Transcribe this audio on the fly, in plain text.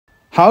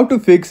How to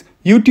fix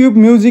YouTube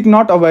music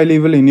not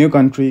available in your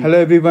country. Hello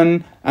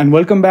everyone and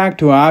welcome back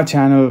to our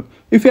channel.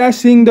 If you are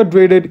seeing the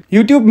dreaded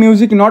YouTube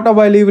music not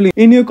available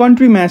in your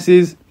country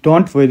message,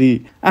 don't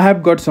worry. I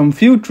have got some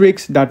few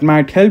tricks that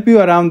might help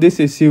you around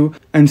this issue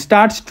and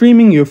start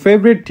streaming your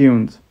favorite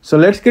tunes. So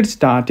let's get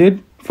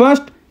started.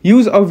 First,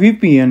 use a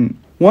VPN.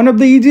 One of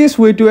the easiest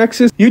way to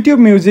access YouTube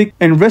music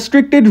in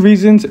restricted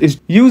regions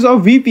is use a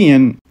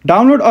VPN.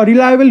 Download a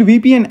reliable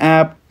VPN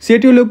app.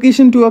 Set your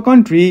location to a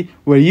country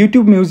where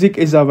YouTube music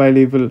is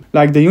available,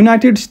 like the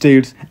United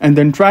States, and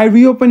then try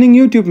reopening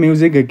YouTube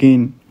music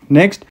again.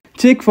 Next,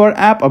 check for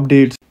app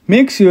updates.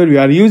 Make sure you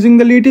are using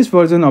the latest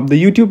version of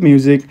the YouTube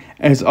music,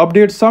 as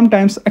updates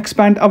sometimes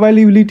expand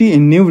availability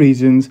in new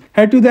regions.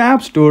 Head to the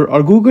App Store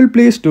or Google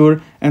Play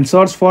Store and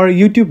search for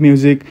YouTube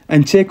music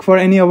and check for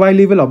any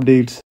available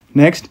updates.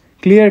 Next,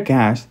 clear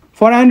cache.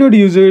 For Android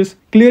users,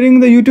 clearing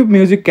the YouTube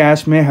music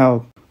cache may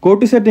help. Go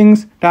to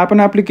settings, tap on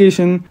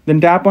application, then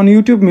tap on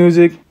YouTube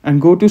music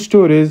and go to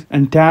storage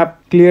and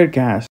tap clear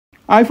cache.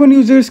 iPhone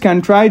users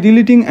can try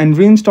deleting and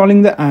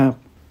reinstalling the app.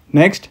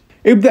 Next,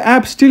 if the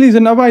app still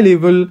isn't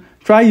available,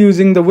 try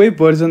using the web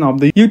version of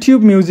the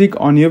YouTube music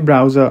on your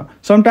browser.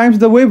 Sometimes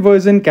the web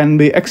version can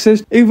be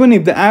accessed even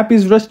if the app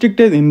is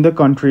restricted in the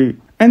country.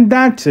 And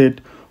that's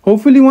it.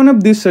 Hopefully one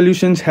of these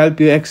solutions help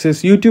you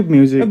access YouTube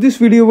music. If this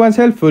video was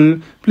helpful,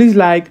 please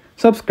like,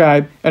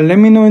 subscribe and let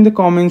me know in the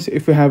comments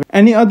if you have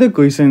any other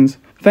questions.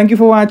 Thank you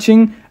for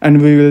watching and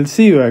we will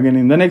see you again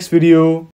in the next video.